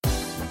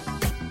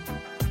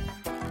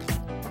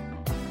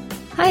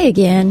Hi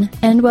again,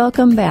 and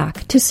welcome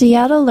back to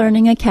Seattle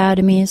Learning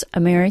Academy's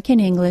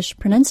American English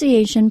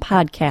Pronunciation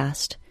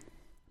Podcast.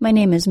 My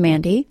name is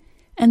Mandy,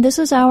 and this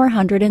is our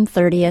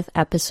 130th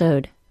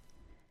episode.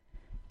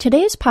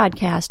 Today's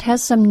podcast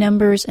has some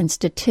numbers and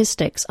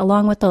statistics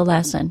along with the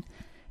lesson,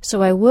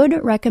 so I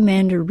would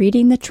recommend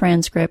reading the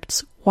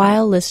transcripts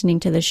while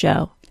listening to the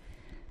show.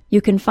 You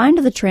can find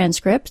the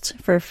transcripts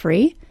for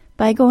free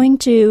by going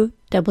to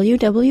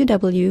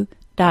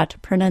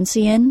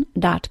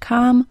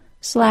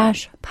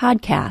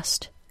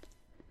www.pronuncian.com/podcast.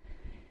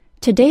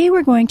 Today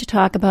we're going to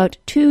talk about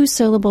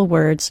two-syllable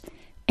words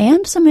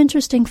and some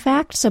interesting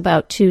facts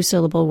about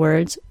two-syllable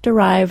words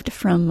derived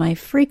from my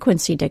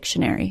frequency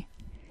dictionary.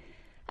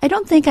 I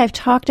don't think I've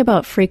talked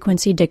about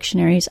frequency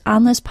dictionaries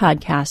on this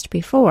podcast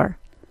before.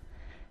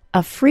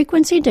 A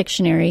frequency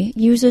dictionary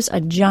uses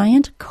a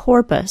giant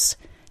corpus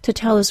to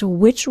tell us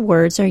which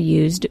words are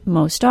used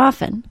most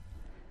often.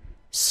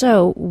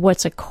 So,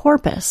 what's a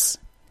corpus?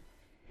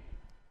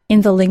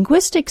 In the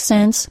linguistic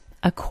sense,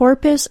 a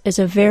corpus is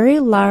a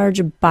very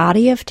large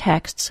body of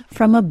texts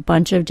from a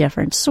bunch of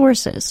different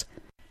sources.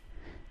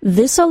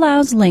 This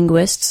allows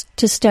linguists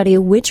to study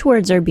which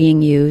words are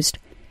being used,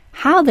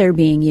 how they're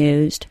being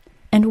used,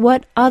 and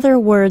what other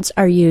words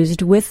are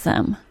used with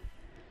them.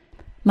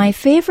 My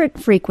favorite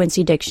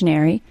frequency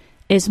dictionary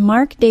is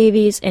Mark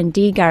Davies and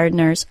D.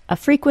 Gardner's A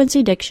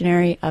Frequency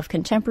Dictionary of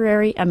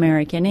Contemporary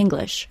American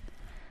English.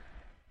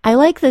 I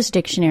like this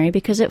dictionary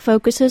because it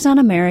focuses on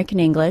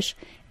American English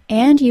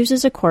and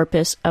uses a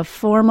corpus of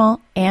formal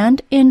and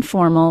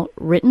informal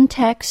written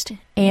text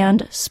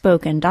and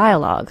spoken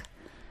dialogue.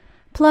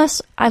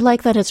 Plus, I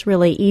like that it's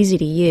really easy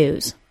to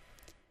use.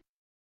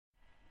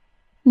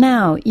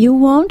 Now, you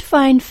won't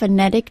find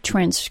phonetic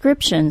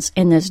transcriptions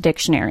in this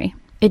dictionary.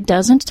 It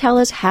doesn't tell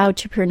us how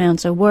to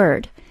pronounce a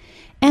word,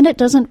 and it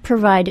doesn't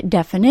provide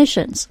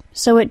definitions,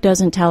 so it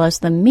doesn't tell us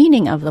the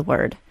meaning of the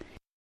word.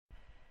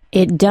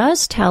 It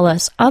does tell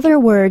us other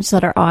words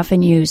that are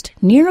often used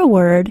near a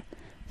word,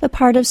 the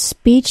part of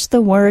speech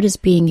the word is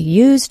being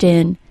used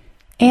in,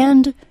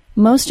 and,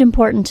 most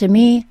important to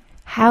me,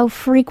 how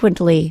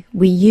frequently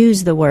we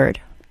use the word.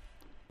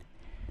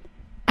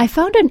 I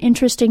found an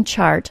interesting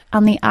chart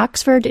on the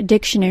Oxford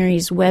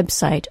Dictionary's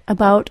website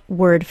about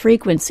word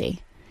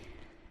frequency.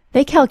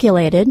 They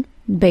calculated,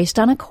 based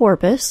on a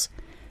corpus,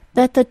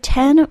 that the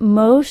 10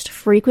 most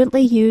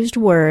frequently used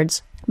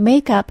words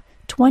make up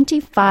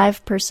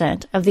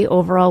 25% of the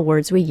overall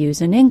words we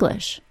use in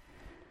English.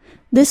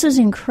 This is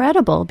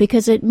incredible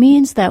because it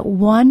means that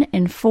 1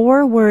 in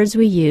 4 words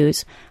we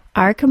use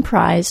are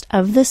comprised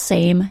of the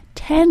same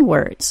 10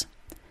 words.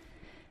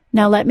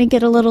 Now let me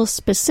get a little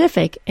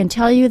specific and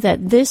tell you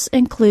that this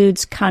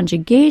includes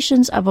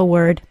conjugations of a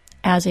word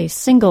as a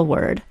single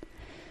word.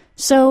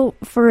 So,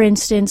 for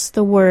instance,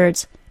 the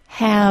words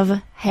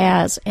have,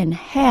 has, and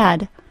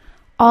had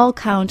all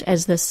count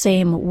as the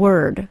same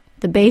word,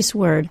 the base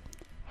word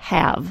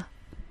have.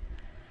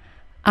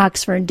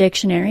 Oxford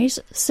Dictionaries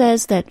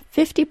says that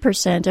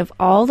 50% of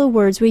all the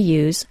words we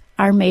use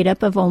are made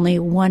up of only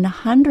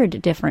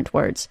 100 different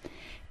words,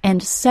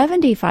 and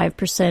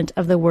 75%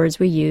 of the words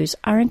we use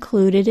are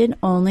included in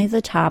only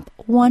the top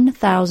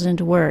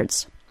 1,000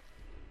 words.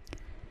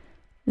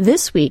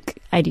 This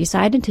week, I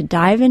decided to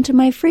dive into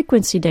my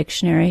frequency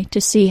dictionary to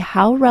see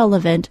how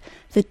relevant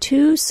the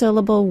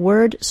two-syllable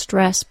word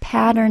stress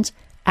patterns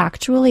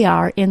actually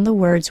are in the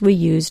words we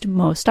used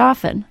most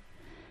often.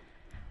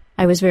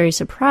 I was very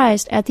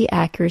surprised at the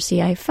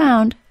accuracy I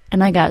found,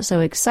 and I got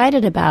so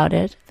excited about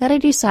it that I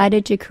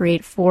decided to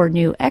create 4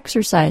 new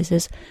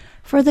exercises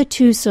for the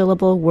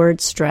two-syllable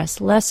word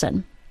stress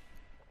lesson.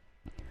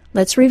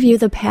 Let's review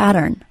the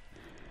pattern.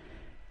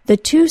 The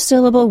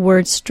two-syllable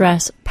word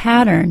stress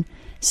pattern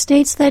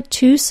states that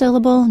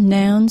two-syllable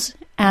nouns,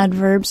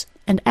 adverbs,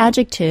 and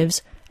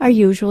adjectives are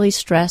usually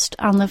stressed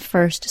on the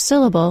first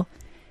syllable,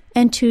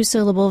 and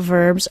two-syllable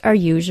verbs are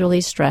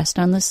usually stressed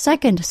on the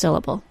second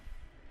syllable.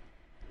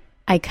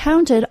 I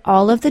counted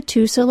all of the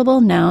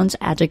two-syllable nouns,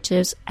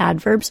 adjectives,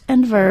 adverbs,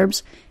 and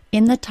verbs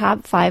in the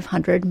top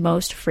 500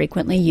 most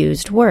frequently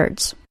used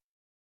words.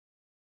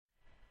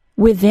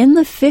 Within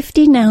the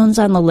 50 nouns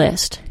on the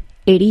list,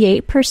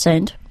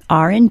 88%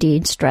 are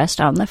indeed stressed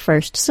on the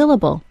first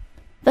syllable.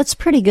 That's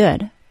pretty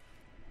good.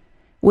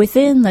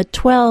 Within the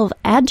 12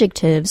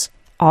 adjectives,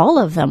 all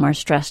of them are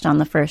stressed on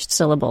the first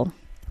syllable.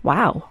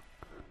 Wow.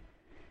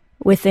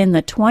 Within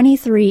the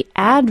 23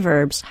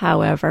 adverbs,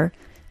 however,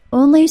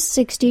 only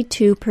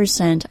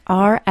 62%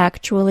 are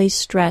actually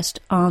stressed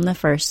on the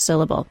first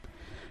syllable.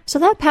 So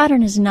that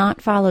pattern is not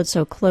followed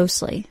so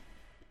closely.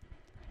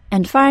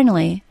 And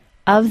finally,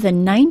 of the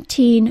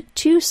 19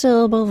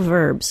 two-syllable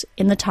verbs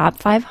in the top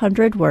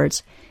 500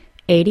 words,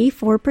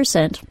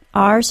 84%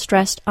 are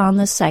stressed on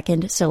the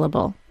second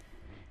syllable.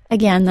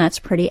 Again, that's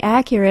pretty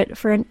accurate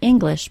for an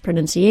English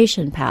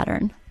pronunciation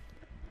pattern.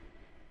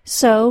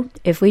 So,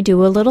 if we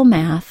do a little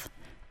math,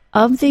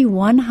 of the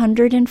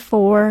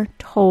 104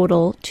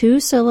 total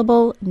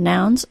two-syllable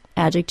nouns,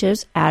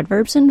 adjectives,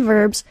 adverbs, and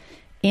verbs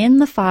in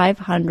the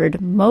 500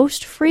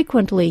 most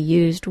frequently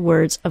used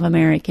words of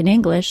American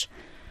English,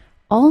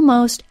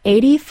 almost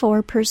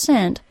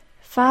 84%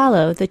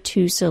 follow the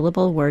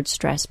two-syllable word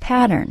stress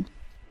pattern.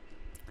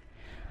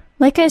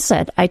 Like I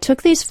said, I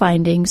took these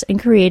findings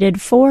and created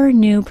 4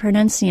 new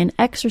Pronuncian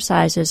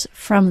exercises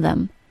from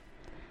them.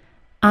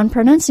 On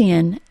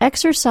Pronuncian,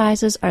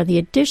 exercises are the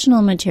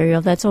additional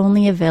material that's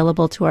only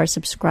available to our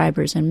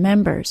subscribers and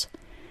members.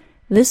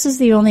 This is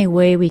the only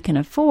way we can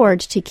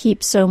afford to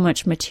keep so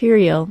much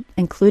material,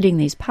 including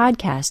these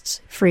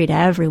podcasts, free to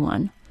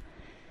everyone.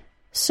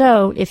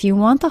 So, if you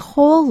want the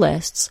whole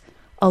lists,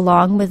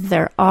 along with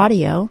their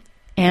audio,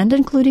 and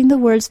including the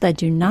words that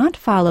do not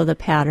follow the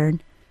pattern,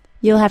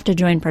 you'll have to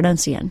join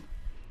Pronuncian.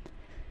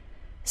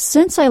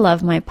 Since I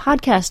love my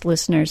podcast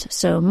listeners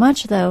so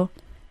much, though,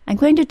 I'm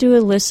going to do a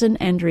listen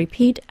and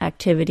repeat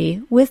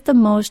activity with the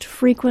most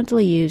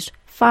frequently used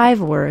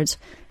 5 words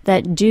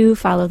that do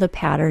follow the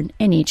pattern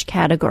in each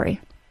category.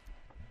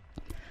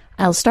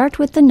 I'll start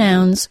with the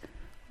nouns,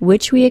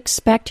 which we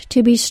expect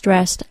to be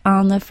stressed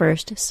on the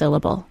first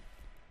syllable.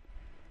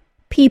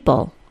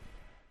 People,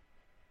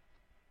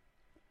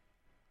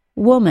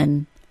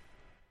 woman,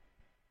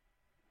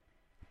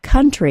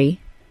 country,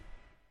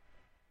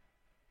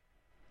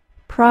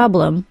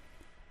 problem,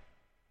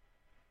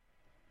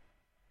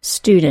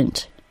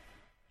 student.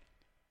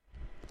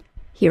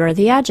 Here are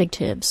the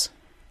adjectives.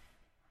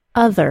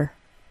 Other,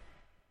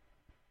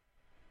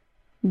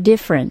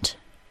 different,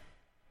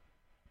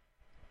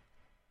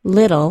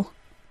 little,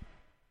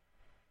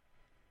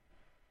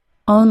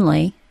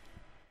 only,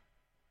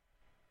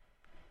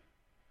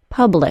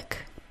 public.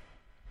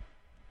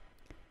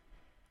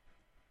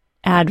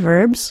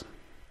 Adverbs,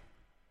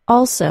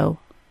 also,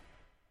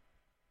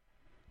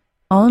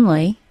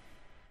 only,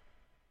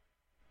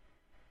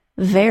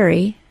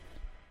 very,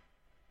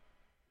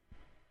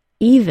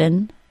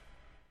 even,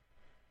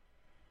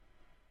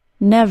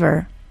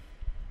 never.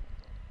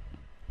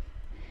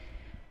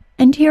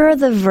 And here are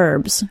the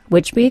verbs,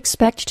 which we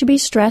expect to be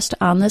stressed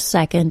on the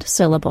second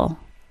syllable.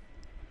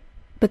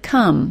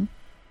 Become,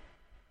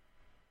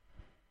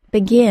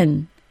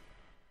 begin,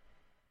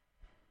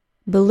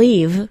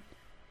 believe,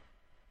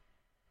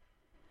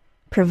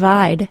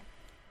 provide,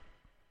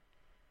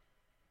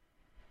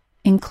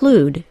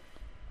 include.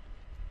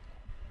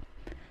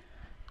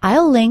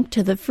 I'll link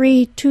to the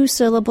free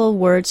 2-syllable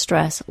word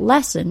stress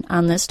lesson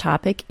on this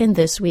topic in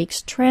this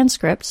week's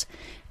transcripts,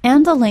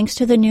 and the links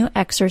to the new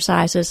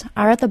exercises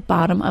are at the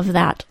bottom of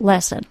that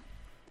lesson.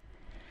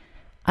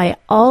 I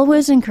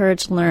always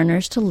encourage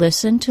learners to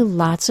listen to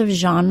lots of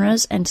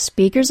genres and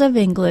speakers of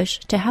English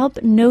to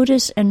help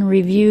notice and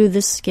review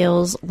the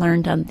skills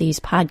learned on these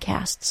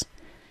podcasts.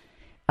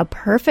 A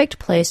perfect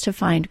place to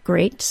find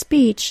great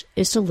speech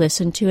is to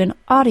listen to an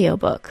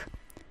audiobook.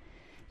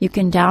 You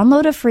can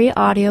download a free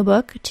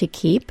audiobook to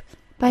keep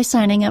by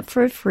signing up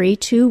for a free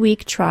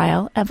 2-week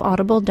trial of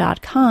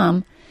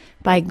audible.com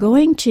by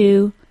going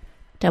to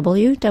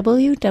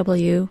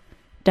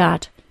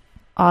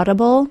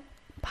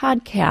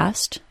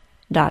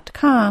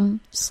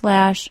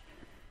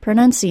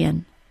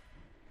www.audiblepodcast.com/pronuncian.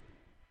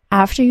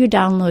 After you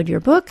download your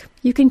book,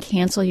 you can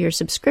cancel your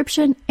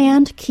subscription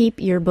and keep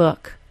your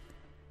book.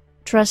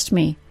 Trust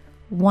me,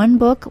 one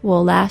book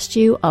will last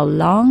you a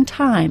long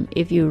time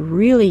if you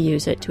really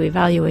use it to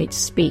evaluate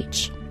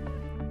speech.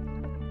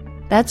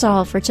 That's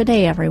all for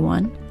today,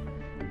 everyone.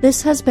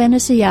 This has been a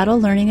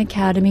Seattle Learning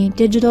Academy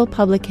digital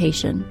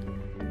publication.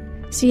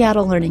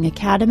 Seattle Learning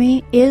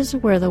Academy is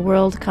where the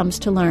world comes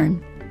to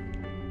learn.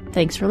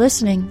 Thanks for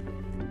listening.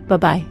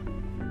 Bye-bye.